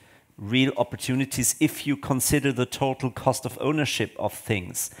create real opportunities if you consider the total cost of ownership of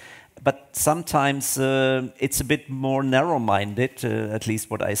things. But sometimes it's a bit more narrow-minded, at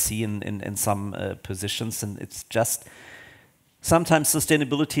least what I see in some positions, and it's just, sometimes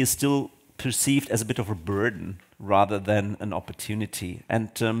sustainability is still perceived as a bit of a burden rather than an opportunity.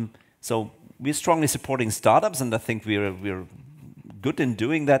 And so we're strongly supporting startups, and I think we're good in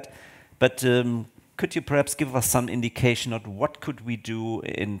doing that. But could you perhaps give us some indication of what could we do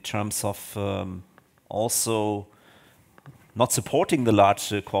in terms of also not supporting the large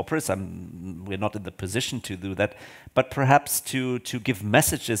corporates? We're not in the position to do that, but perhaps to give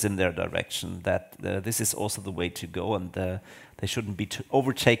messages in their direction that this is also the way to go, and they shouldn't be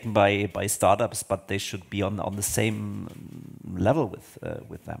overtaken by startups, but they should be on the same level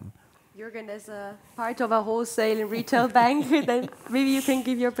with them. Jürgen, as a part of a wholesale and retail bank, then maybe you can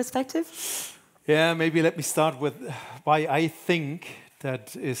give your perspective? Yeah, maybe let me start with why I think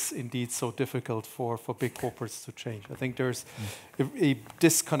that is indeed so difficult for big corporates to change. I think there's a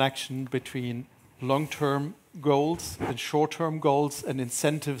disconnection between long-term goals and short-term goals and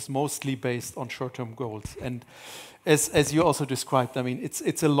incentives mostly based on short-term goals. And as you also described, I mean,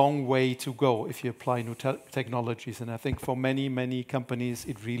 it's a long way to go if you apply new technologies. And I think for many companies,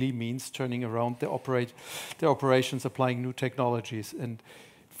 it really means turning around their operations, applying new technologies. And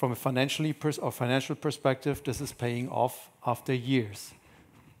from a financial perspective, this is paying off after years.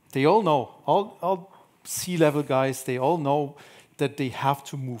 They all know, all C-level guys, they all know that they have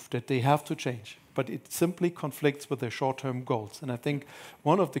to move, that they have to change. But it simply conflicts with their short-term goals. And I think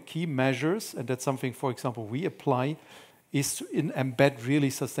one of the key measures, and that's something, for example, we apply, is to embed really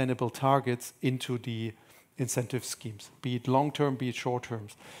sustainable targets into the incentive schemes, be it long-term, be it short-term.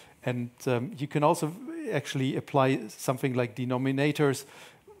 And you can also actually apply something like denominators,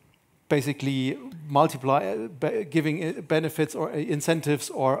 basically giving benefits or incentives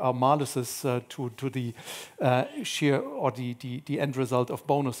or maluses to the share or the end result of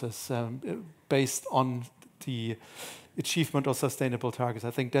bonuses based on the achievement of sustainable targets.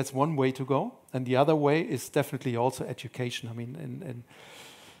 I think that's one way to go. And the other way is definitely also education. I mean, and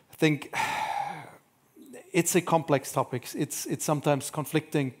I think it's a complex topic. It's sometimes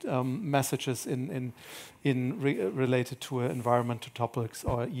conflicting messages related to environmental topics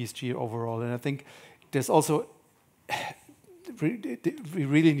or ESG overall. And I think there's also we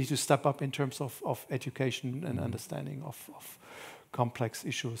really need to step up in terms of education and understanding of complex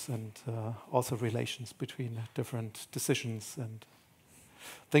issues and also relations between different decisions. And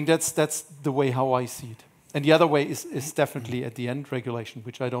I think that's the way how I see it. And the other way is definitely at the end regulation,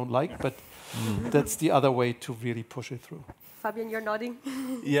 which I don't like, but that's the other way to really push it through. Fabian, you're nodding.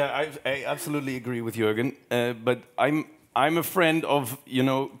 Yeah, I absolutely agree with Jürgen. But I'm a friend of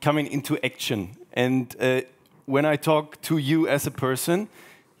coming into action. And when I talk to you as a person,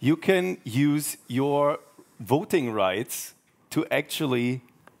 you can use your voting rights to actually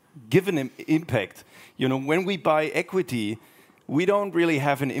give an impact. When we buy equity, we don't really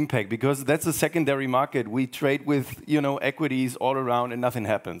have an impact because that's a secondary market. We trade with equities all around and nothing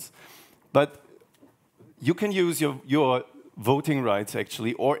happens. But you can use your voting rights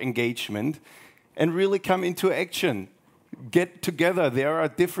actually or engagement and really come into action. Get together. There are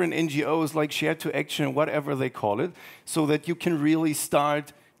different NGOs like Share to Action, whatever they call it, so that you can really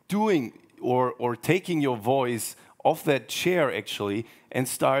start doing or taking your voice off that chair actually and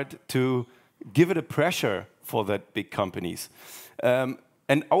start to give it a pressure for that big companies.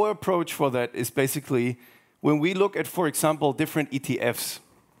 And our approach for that is basically when we look at, for example, different ETFs,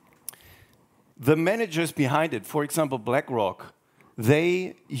 the managers behind it, for example, BlackRock,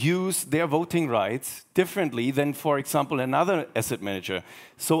 they use their voting rights differently than, for example, another asset manager.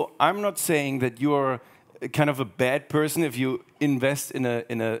 So I'm not saying that you're kind of a bad person if you invest in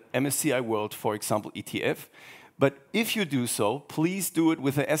a MSCI World, for example, ETF. But if you do so, please do it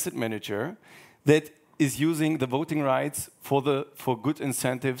with an asset manager that is using the voting rights for good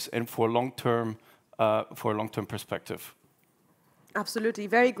incentives and for a long-term perspective. Absolutely,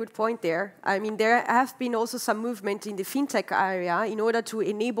 very good point there. I mean, there have been also some movement in the fintech area in order to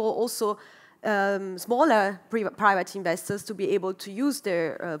enable also smaller private investors to be able to use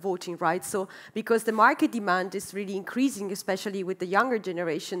their voting rights. So, because the market demand is really increasing, especially with the younger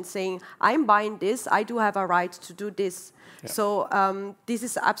generation saying, I'm buying this, I do have a right to do this. Yeah. So this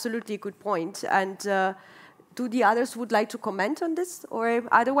is absolutely a good point. And do the others would like to comment on this? Or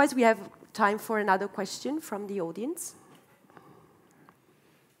otherwise, we have time for another question from the audience.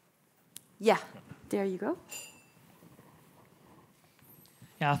 Yeah, there you go.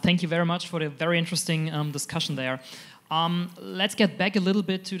 Yeah, thank you very much for the very interesting discussion there. Let's get back a little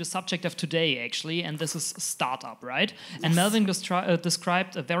bit to the subject of today, actually, and this is startup, right? Yes. And Melvin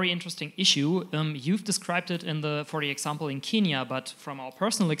described a very interesting issue. You've described it for the example in Kenya, but from our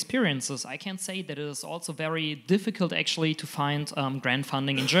personal experiences, I can say that it is also very difficult, actually, to find grant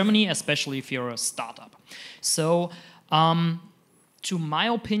funding in Germany, especially if you're a startup. So, to my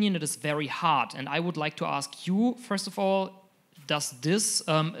opinion, it is very hard, and I would like to ask you, first of all,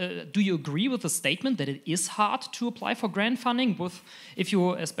 do you agree with the statement that it is hard to apply for grant funding if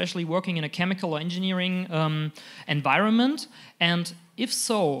you're especially working in a chemical or engineering environment? And if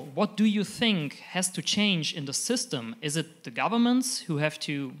so, what do you think has to change in the system? Is it the governments who have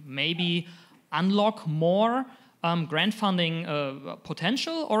to maybe unlock more grant funding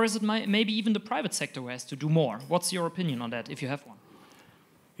potential, or is it maybe even the private sector who has to do more? What's your opinion on that, if you have one?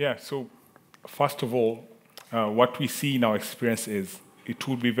 Yeah, so first of all, what we see in our experience is it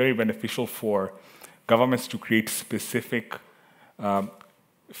would be very beneficial for governments to create specific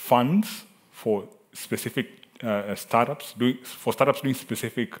funds for specific startups doing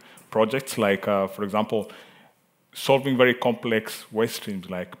specific projects. Like, for example, solving very complex waste streams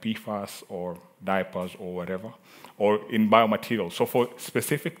like PFAS or diapers or whatever, or in biomaterials. So for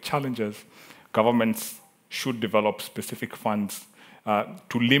specific challenges, governments should develop specific funds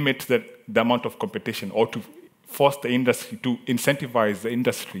to limit the amount of competition, or to force the industry, to incentivize the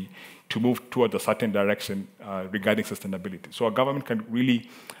industry to move toward a certain direction regarding sustainability. So a government can really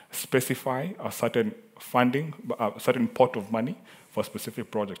specify a certain funding, a certain pot of money for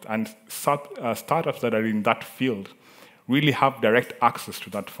specific projects. And startups that are in that field really have direct access to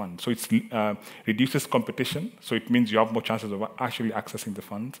that fund. So it reduces competition, so it means you have more chances of actually accessing the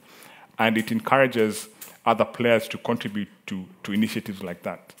funds. And it encourages other players to contribute to initiatives like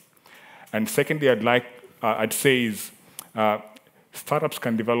that. And secondly, I'd say is startups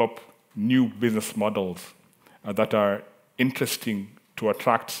can develop new business models that are interesting to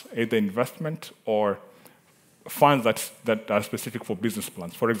attract either investment or funds that are specific for business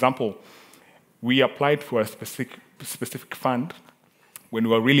plans. For example, we applied for a specific fund when we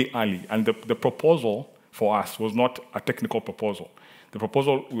were really early, and the proposal for us was not a technical proposal. The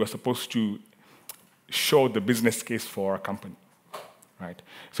proposal, we were supposed to show the business case for our company, right?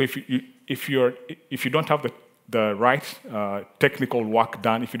 So if you don't have the right technical work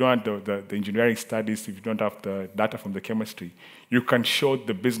done, if you don't have the engineering studies, if you don't have the data from the chemistry, you can show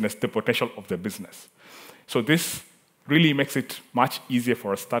the business the potential of the business. So this really makes it much easier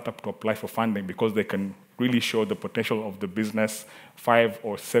for a startup to apply for funding, because they can really show the potential of the business 5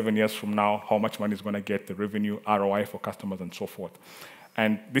 or 7 years from now, how much money is going to get, the revenue, ROI for customers, and so forth.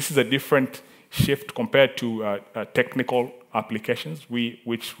 And this is a different shift compared to technical applications,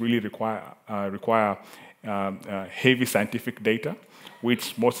 which really require heavy scientific data,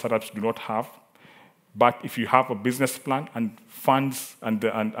 which most startups do not have. But if you have a business plan, and funds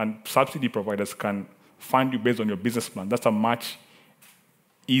and subsidy providers can fund you based on your business plan, that's a much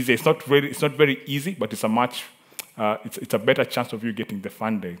easier. It's not very easy, but it's a better chance of you getting the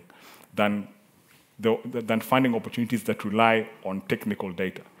funding than funding opportunities that rely on technical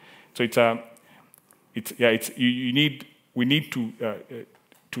data. So we need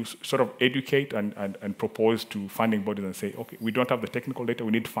to sort of educate and propose to funding bodies and say, okay, we don't have the technical data,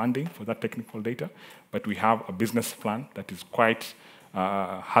 we need funding for that technical data, but we have a business plan that is quite,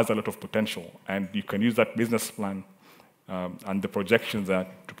 has a lot of potential, and you can use that business plan and the projections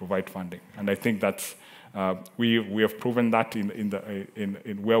to provide funding. And I think that's, we have proven that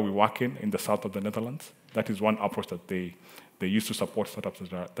in where we work in the south of the Netherlands. That is one approach that they use to support startups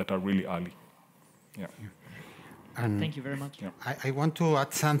that are really early. Yeah. Thank you very much. Yeah. I want to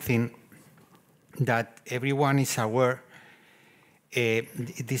add something that everyone is aware.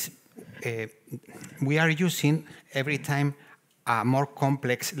 We are using every time a more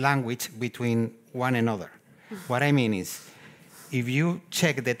complex language between one another. What I mean is, if you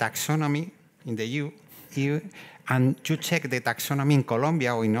check the taxonomy in the EU and you check the taxonomy in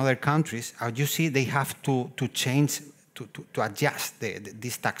Colombia or in other countries, you see they have to change, to adjust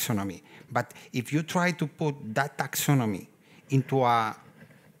this taxonomy. But if you try to put that taxonomy into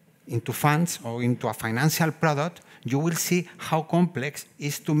funds or into a financial product, you will see how complex it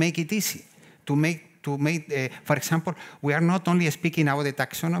is to make it easy. For example, we are not only speaking about the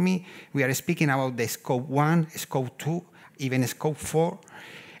taxonomy, we are speaking about the scope 1, scope 2, even scope 4.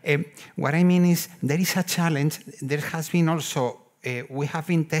 What I mean is, there is a challenge. There has been also, we have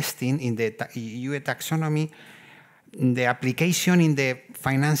been testing in the EU taxonomy the application in the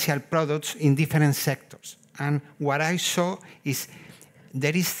financial products in different sectors. And what I saw is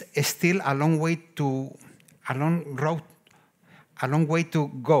there is still a long way to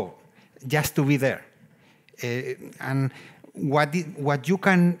go just to be there. And what you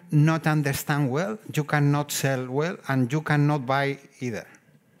cannot understand well, you cannot sell well, and you cannot buy either.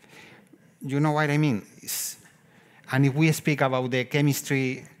 You know what I mean? And if we speak about the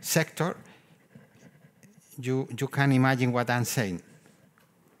chemistry sector, you can imagine what I'm saying.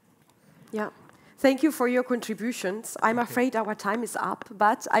 Yeah. Thank you for your contributions. I'm afraid our time is up,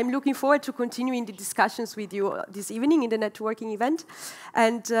 but I'm looking forward to continuing the discussions with you this evening in the networking event.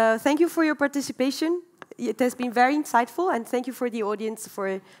 And thank you for your participation. It has been very insightful, and thank you for the audience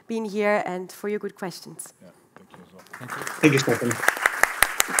for being here and for your good questions. Yeah, thank you as well. Thank you, Stefan.